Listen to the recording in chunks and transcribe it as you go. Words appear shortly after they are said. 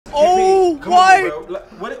Come on,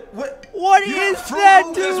 What? What is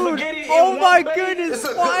that, dude? Oh my goodness! It's a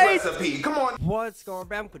good What? recipe. Come on. What's going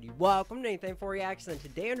on, Cody? Welcome to Anything for Reaction.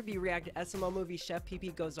 Today I'm going to be reacting to SML movie Chef Pee Pee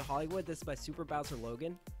Goes to Hollywood. This is by Super Bowser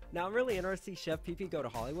Logan. Now I'm really interested to see Chef Pee Pee go to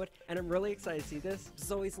Hollywood, and I'm really excited to see this.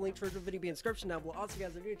 As always, link to the video in the description down below. Also, if you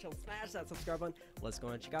guys are new to the channel, smash that subscribe button. Let's go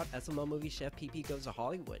and check out SML movie Chef Pee Pee Goes to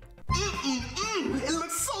Hollywood. It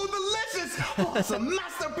looks so delicious. Oh, it's a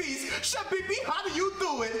masterpiece. Chef Pee Pee, how do you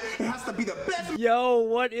do it? It has to be the best. Yo,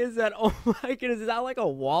 what is that? Oh my goodness, is that like a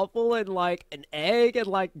waffle and like an egg and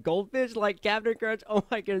like goldfish like Captain Crunch? Oh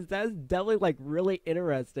my goodness, that's definitely like really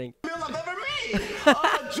interesting. Meal I've ever made.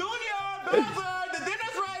 Junior, Bowser, the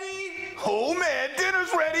dinner's ready. Oh man, dinner's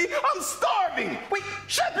ready. I'm starving. Wait,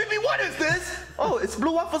 Chef Pee Pee, what is this? Oh, it's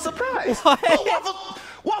Blue Waffle Surprise. What? Oh,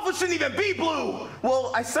 waffles shouldn't even be blue.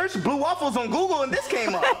 Well, I searched blue waffles on Google and this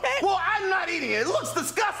came up. Well, I'm not eating it. It looks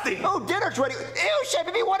disgusting. Oh, dinner's ready. Ew, Chef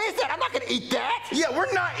Pee Pee, what is that? I'm not gonna eat that. Yeah,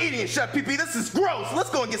 we're not eating it, Chef Pee Pee. This is gross. Let's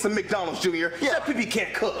go and get some McDonald's, Junior. Yeah. Chef Pee Pee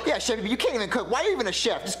can't cook. Yeah, Chef Pee Pee, you can't even cook. Why are you even a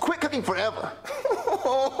chef? Just quit cooking forever.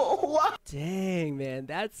 What? Dang, man,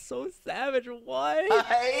 that's so savage. What?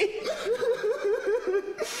 Hey.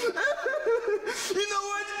 You know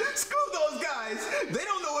what? Screw those guys. They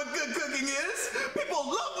don't know what good cooking is. People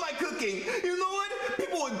love my cooking. You know what?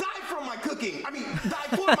 People would die from my cooking. I mean, die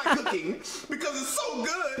for my cooking because it's so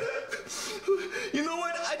good. You know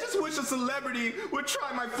what? I just wish a celebrity would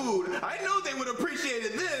try my food. I know they would appreciate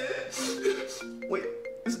it then. Wait,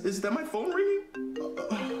 is that my phone ringing?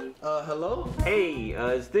 Hello? Hey,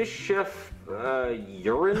 is this Chef,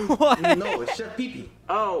 Urine? What? No, it's Chef Pee Pee.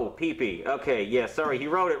 Oh, Pee Pee. Okay, yeah, sorry, he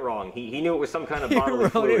wrote it wrong. He knew it was some kind of He bodily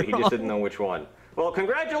wrote fluid, it he wrong. just didn't know which one. Well,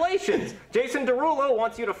 congratulations! Jason Derulo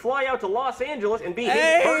wants you to fly out to Los Angeles and be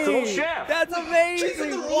his personal chef. That's Jason amazing.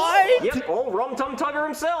 Derulo? What? Yep, old Rum Tum Tugger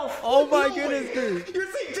himself. Oh my No goodness, way. dude.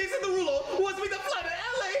 You're saying Jason Derulo wants me to fly to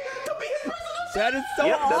LA to be his personal chef? That is so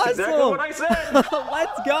Yep, that's awesome. exactly what I said.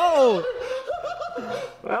 Let's go.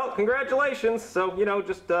 Well, congratulations. So, you know,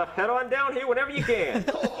 just head on down here whenever you can.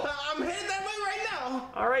 Oh, I'm headed that way right now.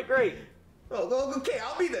 All right, great. Oh, okay,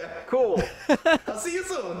 I'll be there. Cool. I'll see you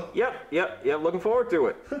soon. Yep, looking forward to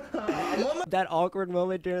it. I'm on That awkward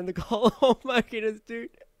moment during the call. Oh my goodness, dude.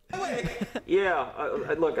 my way. Yeah,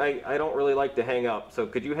 look, I don't really like to hang up, so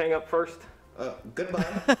could you hang up first? Goodbye.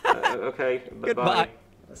 Okay, Goodbye. bye.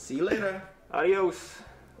 See you later. Adios.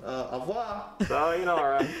 Au revoir.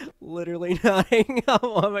 Sayonara. Literally nothing.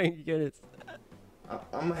 Oh my goodness.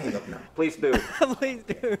 I'm gonna hang up now. Please do. Please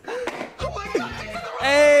do. Oh my God, Jason Derulo!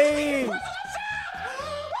 Hey.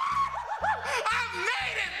 I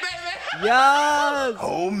made it, baby! Yes.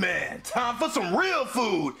 Oh man, time for some real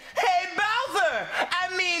food. Hey Bowser,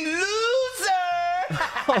 I mean loser.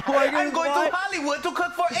 Oh my goodness, I'm going what? to Hollywood to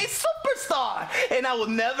cook for a superstar, and I will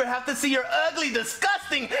never have to see your ugly,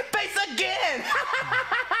 disgusting face again.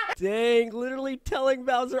 Dang, literally telling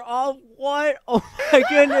Bowser off. What? Oh my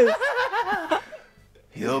goodness.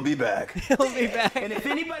 He'll be back. He'll be back. And if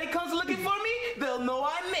anybody comes looking for me, they'll know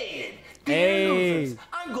I made it. Dear Hey. losers,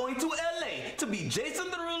 I'm going to LA to be Jason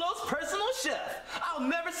Derulo's personal chef. I'll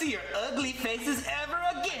never see your ugly faces ever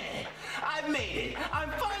again. I've made it.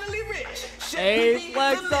 I'm finally rich. Chef Hey, Pee Pee,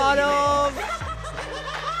 flex the on millionaire.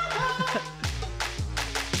 him.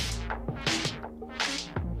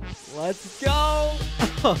 Let's go.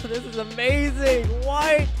 Oh, this is amazing.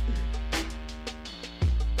 What?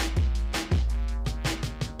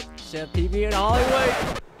 Chef Pee Pee in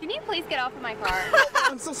Hollywood. Can you please get off of my car?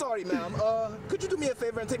 I'm so sorry, ma'am. Could you do me a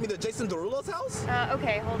favor and take me to Jason Derulo's house?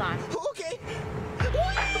 Okay, hold on. Okay.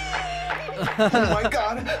 Oh my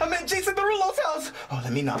God, I'm at Jason Derulo's house. Oh,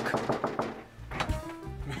 let me knock.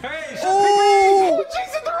 Hey, Oh,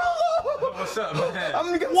 Jason Derulo! what's up, man?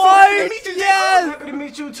 I'm so What? happy to meet you, Jason. Yes. Happy to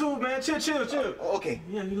meet you too, man. Chill. Okay.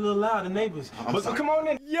 Yeah, you a little loud, the neighbors. But sorry. come on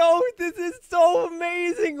in. Yo, this is so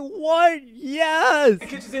amazing. What? Yes. The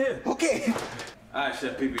kitchen's in here. Okay. All right,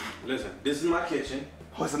 Chef Pee Pee. Listen, this is my kitchen.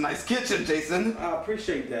 Oh, it's a nice kitchen, Jason. I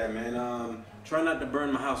appreciate that, man. Try not to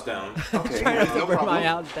burn my house down. Okay, Trying not to no burn problem. my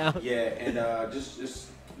house down. Yeah, and just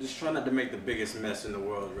try not to make the biggest mess in the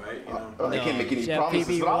world, right? You know. I can't make any Chef promises,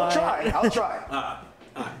 Pee Pee, but I'll what? try. I'll try.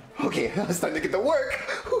 All right. Okay, it's time to get to work.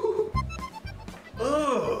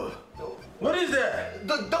 Ugh. What is that?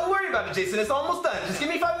 Don't worry about it, Jason. It's almost done. Just give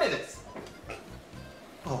me 5 minutes.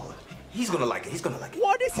 Oh, he's gonna like it. He's gonna like it.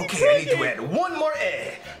 What is he Okay, I need to drinking? add one more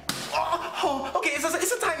egg. Oh, okay,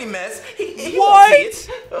 it's a tiny mess. He What? won't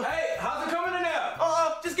see it. Hey, how's it coming in there?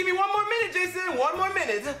 Just give me 1 more minute, Jason. 1 more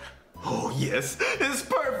minute. Oh, yes. It's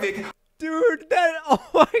perfect. Dude, that, oh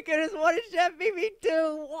my goodness, what did Chef Pee Pee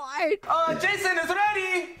do? What? Jason is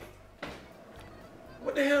ready.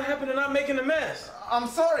 What the hell happened to not making a mess? I'm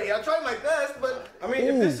sorry, I tried my best, but I mean,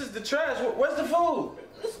 if this is the trash, where's the food?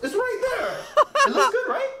 it's right there. It looks good,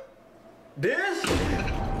 right? This?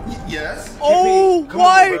 Yes. Oh, Come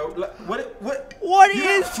what? on, bro. What? What You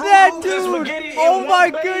is got fruit that, loops and dude? spaghetti in Oh one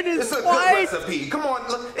my bag? goodness, It's a what? good recipe. Come on,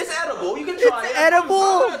 look, it's edible. You can try it. edible.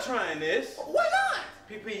 I'm not trying this. Why not?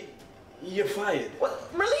 PP, you're fired. What?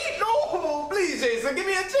 Really? No, please, Jason, give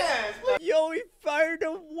me a chance. Please. Yo, he fired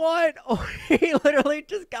him. What? Oh, he literally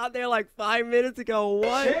just got there like 5 minutes ago.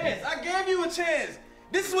 What? Chance. I gave you a chance.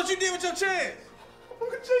 This is what you did with your chance.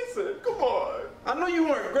 Look at Jason. Come on. I know you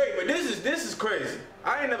weren't great, but this is crazy.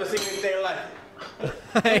 I ain't never seen anything like it.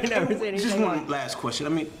 I ain't never seen Just anything one like last question. I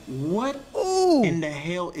mean, what Ooh. in the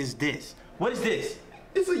hell is this? What is this?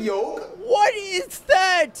 It's a yolk. What is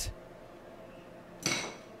that?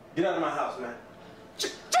 Get out of my house, man.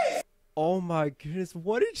 Jason. Oh my goodness,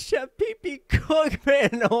 what did Chef Pee cook,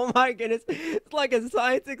 man? Oh my goodness, it's like a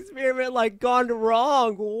science experiment like gone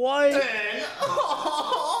wrong. What?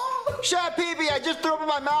 Chef Pee-Pee, I just threw up in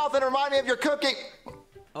my mouth and it reminded me of your cooking.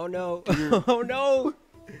 Oh no, oh no.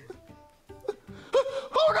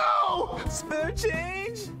 Oh no! Spare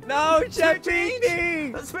change? No, Chef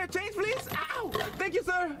Pee. Spare change, please? Ow! Thank you,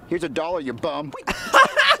 sir. Here's $1, you bum. Well,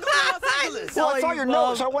 Well, I saw your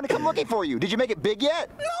note, so I wanted to come looking for you. Did you make it big yet?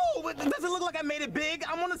 No, it doesn't look like I made it big.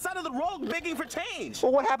 I'm on the side of the road begging for change.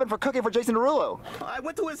 Well, what happened for cooking for Jason Derulo? I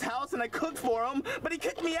went to his house and I cooked for him, but he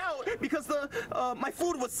kicked me out because my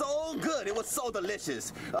food was so good. It was so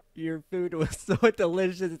delicious. Your food was so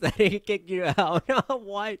delicious that he kicked you out.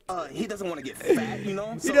 What? He doesn't want to get fat, you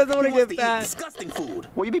know? He doesn't want to wants get eat fat. disgusting food.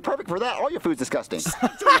 Well, you'd be perfect for that. All your food's disgusting.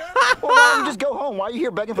 Well, why don't you just go home? Why are you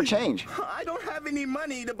here begging for change? I don't have any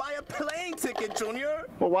money to buy a plane ticket, Junior.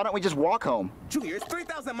 Well, why don't we just walk home? Junior, it's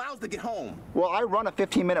 3,000 miles to get home. Well, I run a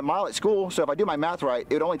 15-minute mile at school, so if I do my math right,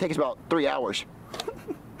 it would only take us about 3 hours.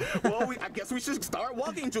 Well, I guess we should start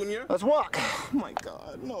walking, Junior. Let's walk. Oh my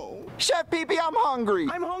God, no. Chef Pee-Pee, I'm hungry.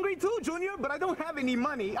 I'm hungry too, Junior, but I don't have any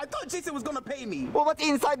money. I thought Jason was gonna pay me. Well, let's eat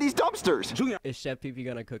inside these dumpsters. Junior. Is Chef Pee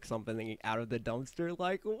gonna cook something out of the dumpster?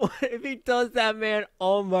 Like, what if he does that, man?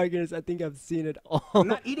 Oh my goodness, I think I've seen it all. I'm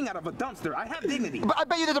not eating out of a dumpster. I have dignity. But I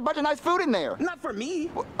bet you there's a bunch of nice food in there. Not for me.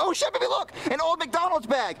 Oh, Chef Pee-Pee, look! An old McDonald's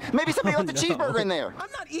bag. Maybe somebody left a no. cheeseburger in there. I'm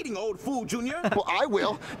not eating old food, Junior. Well, I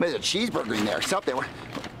will. Maybe there's a cheeseburger in there. Something.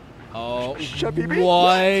 Oh, Chef Pee-Pee?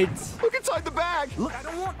 what? Look inside the bag. Look, I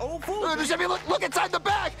don't want old food. Chef Pee-Pee, look inside the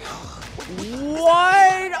bag.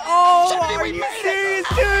 What? Oh, Chef Pee-Ee, are we you made serious,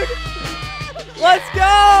 it. dude? Let's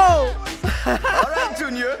go! All right,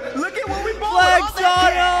 Junior. Look at what we bought. Flex All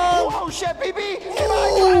that on him! Oh, Chef Pee-Pee, can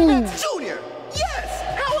I drive it? Junior.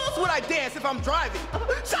 Yes. How else would I dance if I'm driving?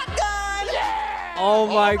 Shotgun. Yeah. Oh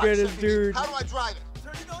my All right, goodness, Chef Pee-Pee, dude. How do I drive it?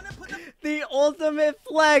 Turn it on and put the The ultimate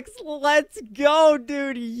flex. Let's go,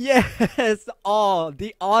 dude. Yes. Oh,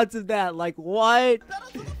 the odds of that. Like, what? pedal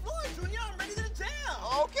to the floor, Junior. I'm ready to jam.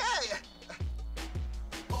 Okay.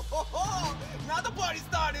 Now the party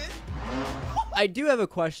started. I do have a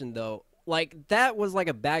question, though. Like, that was like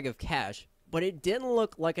a bag of cash, but it didn't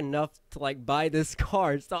look like enough to like buy this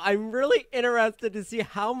car. So I'm really interested to see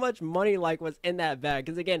how much money like was in that bag.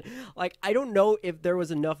 Because again, like, I don't know if there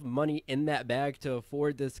was enough money in that bag to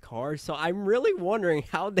afford this car. So I'm really wondering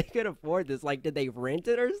how they could afford this. Like, did they rent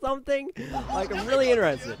it or something? Like, I'm really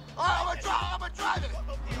interested. I'm gonna drive it.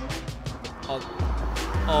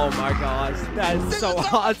 Oh my gosh, that is so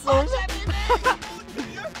awesome.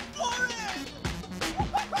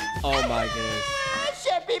 Oh my goodness.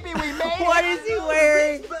 Chef Pee-Pee, we made it. What is he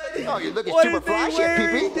wearing? Oh, you're looking What super is he fly, Chef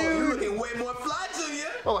wearing, Pee-Pee. dude? Looking way more fly, Junior.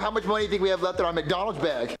 Oh, how much money do you think we have left in our McDonald's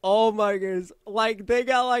bag? Oh my goodness. Like, they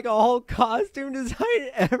got like a whole costume design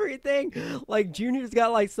and everything. Like, Junior's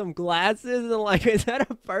got like some glasses and like, is that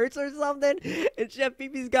a purse or something? And Chef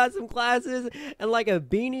Pee-Pee's got some glasses and like a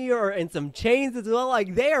beanie and some chains as well.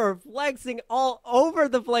 Like, they are flexing all over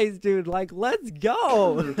the place, dude. Like, let's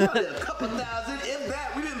go. Probably a couple thousand, if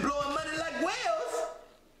that. We've been blowing money like whales.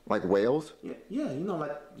 Like whales? Yeah, you know,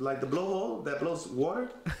 like the blowhole that blows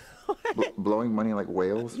water. Blowing money like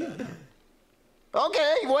whales? Yeah.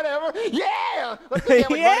 Okay, whatever. Yeah! Let's go see how much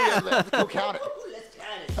money we have left. Let's go count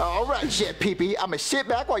it. All right, Chef Pee-Pee, I'm gonna sit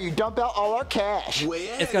back while you dump out all our cash. Way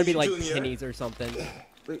ahead, It's gonna be like Junior. pennies or something.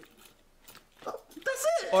 Wait. Oh, that's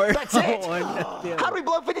it. Or That's it. yeah. How do we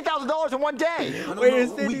blow $50,000 in one day? Wait,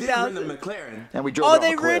 it's We did rent a 50,000. McLaren. And we drove Oh, it off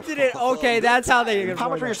they a cliff. rented it. Okay, that's how they. How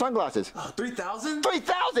much were your sunglasses? 3,000?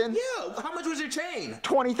 3,000? Yeah. How much was your chain?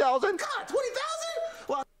 20,000? God, 20,000?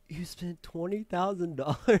 Well, You spent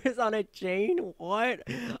 $20,000 on a chain? What?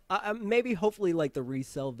 Maybe, hopefully, like the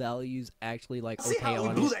resale value's actually like See okay how we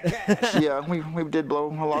on blew it. that cash? Yeah, we did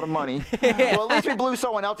blow a lot of money. Well, at least we blew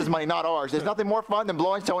someone else's money, not ours. There's nothing more fun than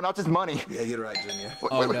blowing someone else's money. Yeah, you're right, Junior.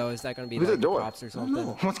 Oh no, is that gonna be Who's like at the the door? cops or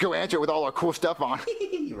something? Let's go answer it with all our cool stuff on.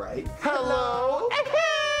 You're right. Hello.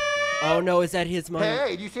 Oh no, is that his money?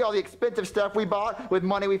 Hey, do you see all the expensive stuff we bought with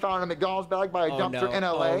money we found in a McDonald's bag by a Oh dumpster no, in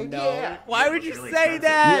LA? oh no. Yeah. Why would you Really say expensive.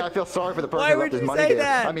 that? Yeah, I feel sorry for the person Why who would left his you money say there.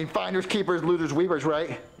 that? I mean, finders, keepers, losers, weavers,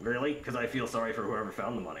 right? Really? Because I feel sorry for whoever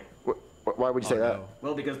found the money. Why would you say that? no.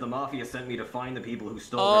 Well, because the mafia sent me to find the people who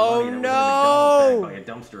stole Oh, their money that no! was in a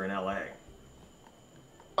McDonald's bag by a dumpster in LA.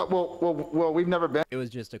 Well, we've never been It was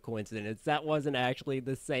just a coincidence. That wasn't actually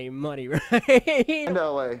the same money, right? to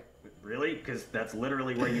LA. Really? Because that's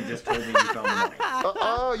literally where you just told me you found the money.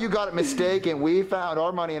 Oh, you got it mistaken. We found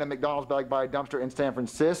our money in a McDonald's bag by a dumpster in San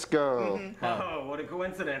Francisco. Oh, what a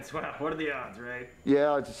coincidence. Wow, what are the odds, right?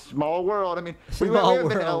 Yeah, it's a small world. I mean, we Small haven't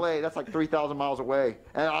been to world. LA. That's like 3,000 miles away.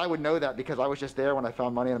 And I would know that because I was just there when I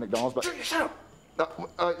found money in a McDonald's bag. Shut up.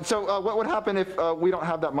 So what would happen if we don't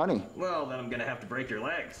have that money? Well, then I'm gonna have to break your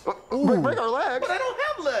legs. Break our legs? But I don't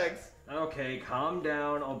have legs. Okay, calm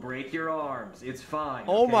down. I'll break your arms. It's fine.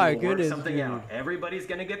 Oh okay? my We'll goodness, work something dude. out. Everybody's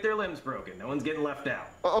gonna get their limbs broken. No one's getting left out.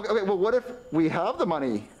 Okay, well, what if we have the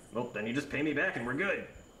money? Well, then you just pay me back and we're good.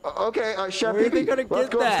 Okay, Chef Where are they Pee-Pee, gonna let's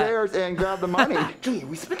get go that? upstairs and grab the money. Junior,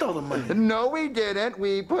 we spent all the money. No, we didn't.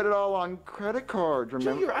 We put it all on credit cards,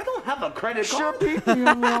 remember? Junior, I don't have a credit Chef card. Pee-Pee,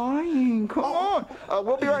 you're lying. Come on.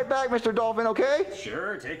 We'll be right back, Mr. Dolphin, okay?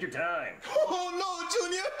 Sure, take your time. Oh no,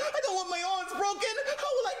 Junior! I don't want my arms broken. How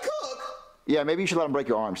will I cook? Yeah, maybe you should let him break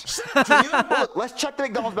your arms. Shut up, Junior. Look, let's check the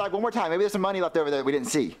McDonald's bag one more time. Maybe there's some money left over there that we didn't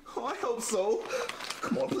see. Oh, I hope so.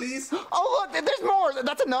 Come on, please. Oh, look, there's more.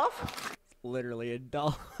 That's enough. Literally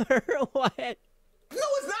 $1. What? No,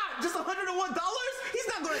 it's not. Just $101. He's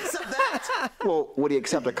not going to accept that. Well, would he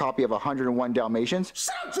accept a copy of 101 Dalmatians?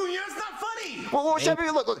 Shut up, Junior. It's not funny. Well, Chef Pee-Pee,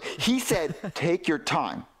 look. He said, take your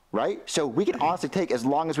time, right? So we can honestly take as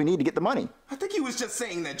long as we need to get the money. I think he was just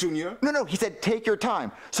saying that, Junior. No, he said, take your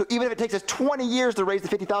time. So even if it takes us 20 years to raise the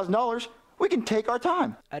 $50,000, we can take our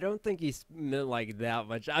time. I don't think he meant like that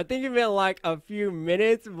much. I think he meant like a few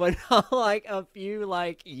minutes, but not like a few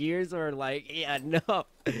like years or like, yeah, no,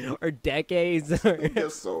 or decades. Or...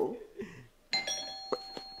 Guess so.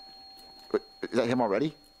 Is that him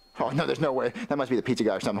already? Oh, no, there's no way. That must be the pizza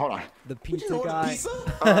guy or something. Hold on. The You pizza know guy. pizza?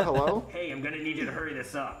 Hello? Hey, I'm gonna need you to hurry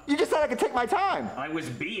this up. You just said I could take my time. I was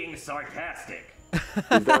being sarcastic.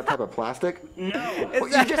 Is that a type of plastic? No. Well, you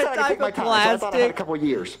that just said I a could take type my of time, so I thought I had a plastic? couple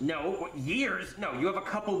years. No, years? No, you have a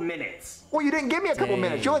couple minutes. Well, you didn't give me a couple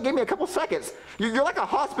minutes. You only gave me a couple seconds. You're like a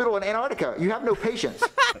hospital in Antarctica. You have no patience.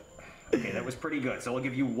 Okay, that was pretty good, so I'll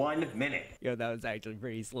give you 1 minute. Yo, that was actually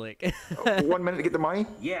pretty slick. 1 minute to get the money?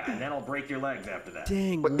 Yeah, and then I'll break your legs after that.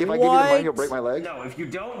 Dang, But if what? I give you the money, you'll break my leg? No, if you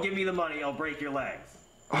don't give me the money, I'll break your legs.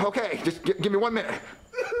 Okay, just give me 1 minute.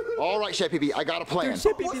 All right, Chef Pee-Pee, I got a plan.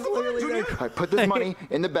 Chef What's Pee-Pee's the word, literally Junior? there. I put this money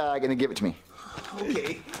in the bag and then give it to me.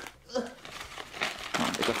 Okay.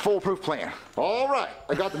 It's a foolproof plan. All right,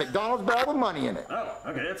 I got the McDonald's bag with money in it. Oh,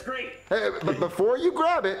 okay, that's great. Hey, but before you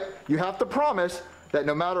grab it, you have to promise that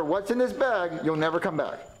no matter what's in this bag, you'll never come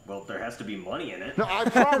back. Well, there has to be money in it. No, I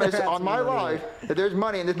promise There has on to my be money in life that there's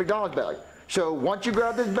money in this McDonald's bag. So once you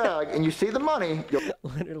grab this bag and you see the money, you'll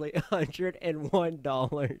Literally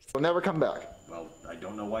 $101. never come back. Well, I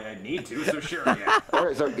don't know why I'd need to, so sure, yeah. All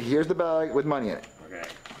right, so here's the bag with money in it. Okay.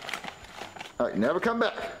 All right, never come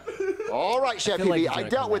back. All right, Chef feel like Pee-Pee, he's I gonna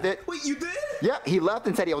dealt come with it. Wait, you did? Yep, he left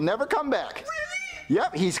and said he'll never come back. Really?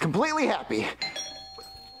 Yep, he's completely happy.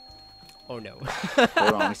 Oh no.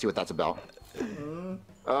 Hold on, let me see what that's about.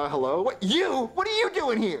 Hello? What? You? What are you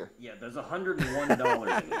doing here? Yeah, there's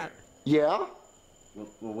 $101 in here. Yeah?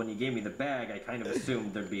 Well, when you gave me the bag, I kind of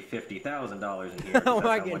assumed there'd be $50,000 in here because Oh that's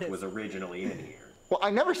my how much goodness. was originally in here. Well, I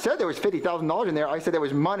never said there was $50,000 in there. I said there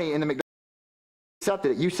was money in the McDonald's.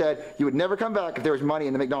 Accepted it. You said you would never come back if there was money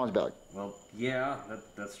in the McDonald's bag. Well, yeah,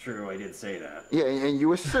 that's true. I did say that. Yeah, and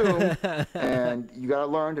you assume, and you gotta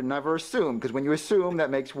learn to never assume, because when you assume, that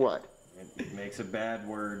makes what? It makes a bad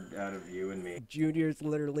word out of you and me. Junior's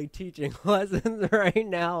literally teaching lessons right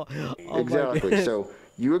now. Oh my Exactly. goodness. So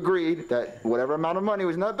you agreed that whatever amount of money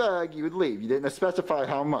was in that bag, you would leave. You didn't specify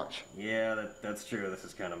how much. Yeah, that's true. This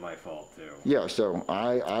is kind of my fault, too. Yeah. So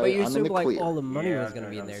But you I'm in assumed the like clear. all the money Yeah, was gonna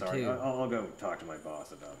be in I'm there sorry. too. I'll go talk to my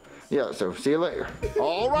boss about this. Yeah. So see you later.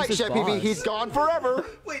 All right, Who's his Chef Pee-Pee, boss? he's gone forever.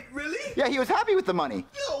 Wait, really? Yeah, he was happy with the money.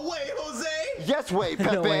 No way, Jose. Yes way,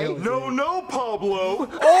 Pepe. No way, Jose. No, Pablo.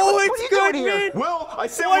 Oh, what it's are you doing here? Goodman! Well, I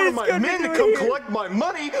sent What one is of my Goodman men to doing come here? collect my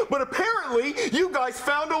money, but apparently you guys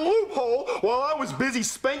found a loophole while I was busy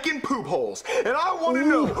spanking poop holes. And I want to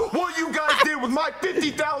know what you guys did with my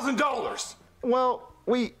 $50,000. Well,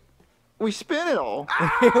 we spent it all.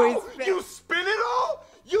 Ow! You spin it all?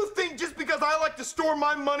 You think just because I like to store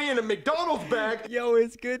my money in a McDonald's bag? Yo,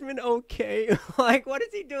 is Goodman okay? Like, what is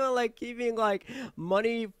he doing? Like, keeping, like,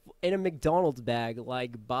 money in a McDonald's bag,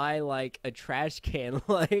 like, by, like, a trash can,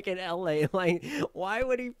 like, in LA? Like, why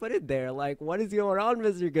would he put it there? Like, what is going on,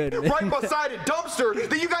 Mr. Goodman? Right beside a dumpster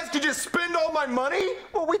that you guys could just spend all my money?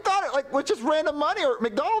 Well, we thought it like was just random money or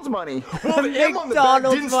McDonald's money. Well, the M on the bag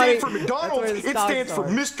McDonald's didn't money. stand for McDonald's, That's where the it stocks stands for are.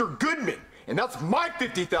 Mr. Goodman. And that's my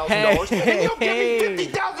 $50,000, Hey, and you'll hey. give me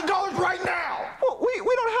 $50,000 right now! Well, we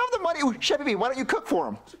don't have the money. Chef Pee, why don't you cook for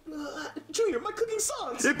him? Junior, my cooking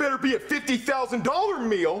sucks. It better be a $50,000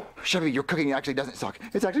 meal. Chef Pee, your cooking actually doesn't suck.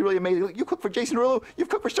 It's actually really amazing. Look, you cook for Jason Derulo. You've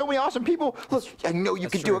cooked for so many awesome people. Look, I know you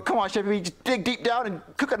can do it. Come on, Chef Pee, just dig deep down and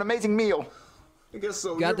cook an amazing meal. I guess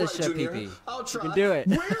so. Got You're this, right, Chef Junior. Pee. I'll try. You can do it.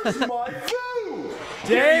 Where's my food?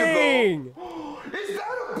 Dang! Is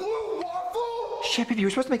that a blue waffle? Chef Pee, you're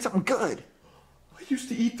supposed to make something good. I used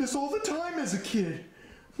to eat this all the time as a kid.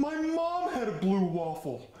 My mom had a blue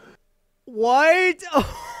waffle. What?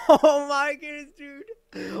 Oh my goodness, dude.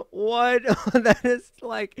 What? That is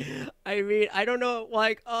like, I mean, I don't know,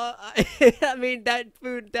 like, I mean, that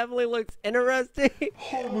food definitely looks interesting.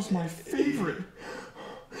 Oh, it was my favorite.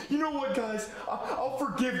 You know what, guys? I'll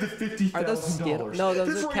forgive the $50,000. Are those Skittles? No,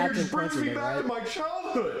 those this are right here Captain just brings Crunch, me back right? to my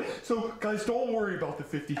childhood. So, guys, don't worry about the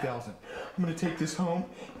 $50,000. I'm gonna take this home.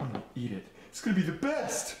 I'm gonna eat it. It's gonna be the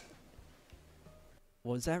best.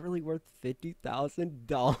 Was that really worth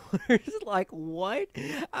 $50,000? Like, what?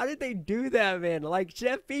 How did they do that, man? Like,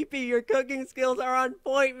 Chef Pee, your cooking skills are on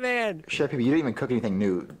point, man. Chef Pee, you didn't even cook anything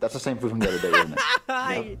new. That's the same food from the other day, isn't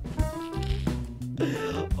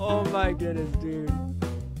it? Oh my goodness, dude.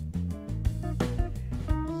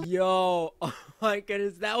 Yo, oh my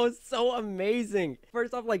goodness, that was so amazing.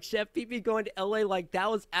 First off, like, Chef Pee going to LA, like,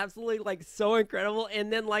 that was absolutely, like, so incredible.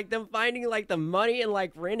 And then, like, them finding, like, the money and,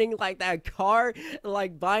 like, renting, like, that car and,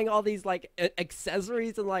 like, buying all these, like,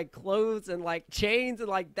 accessories and, like, clothes and, like, chains. And,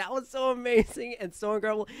 like, that was so amazing and so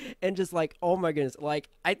incredible. And just, like, oh my goodness, like,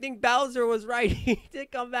 I think Bowser was right. He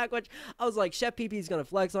did come back, which I was like, Chef Pee is gonna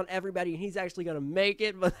flex on everybody and he's actually gonna make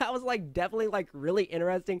it. But that was, like, definitely, like, really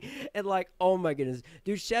interesting. And, like, oh my goodness,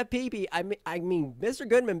 dude, Chef Pee, I mean, Mr.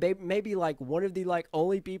 Goodman may be, like, one of the, like,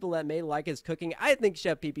 only people that may like his cooking. I think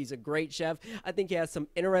Chef Pee is a great chef. I think he has some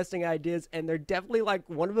interesting ideas, and they're definitely, like,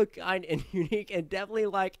 one of a kind and unique and definitely,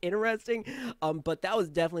 like, interesting. But that was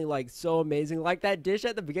definitely, like, so amazing. Like, that dish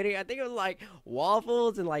at the beginning, I think it was, like,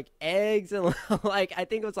 waffles and, like, eggs and, like, I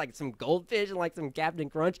think it was, like, some goldfish and, like, some Captain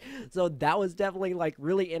Crunch. So that was definitely, like,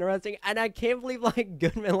 really interesting. And I can't believe, like,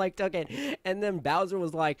 Goodman, like, took it. And then Bowser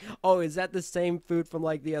was like, oh, is that the same food from,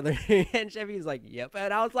 like, the other? And Chef Pee's like, yep.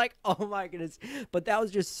 And I was like, oh my goodness. But that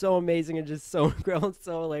was just so amazing and just so incredible and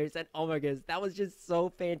so hilarious. And oh my goodness, that was just so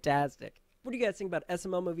fantastic. What do you guys think about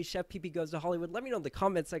SML movie Chef Pee Goes to Hollywood? Let me know in the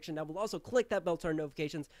comment section down below. Also, click that bell to turn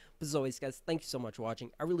notifications. But as always, guys, thank you so much for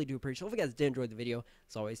watching. I really do appreciate it. Hope you guys did enjoy the video.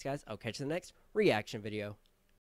 As always, guys, I'll catch you in the next reaction video.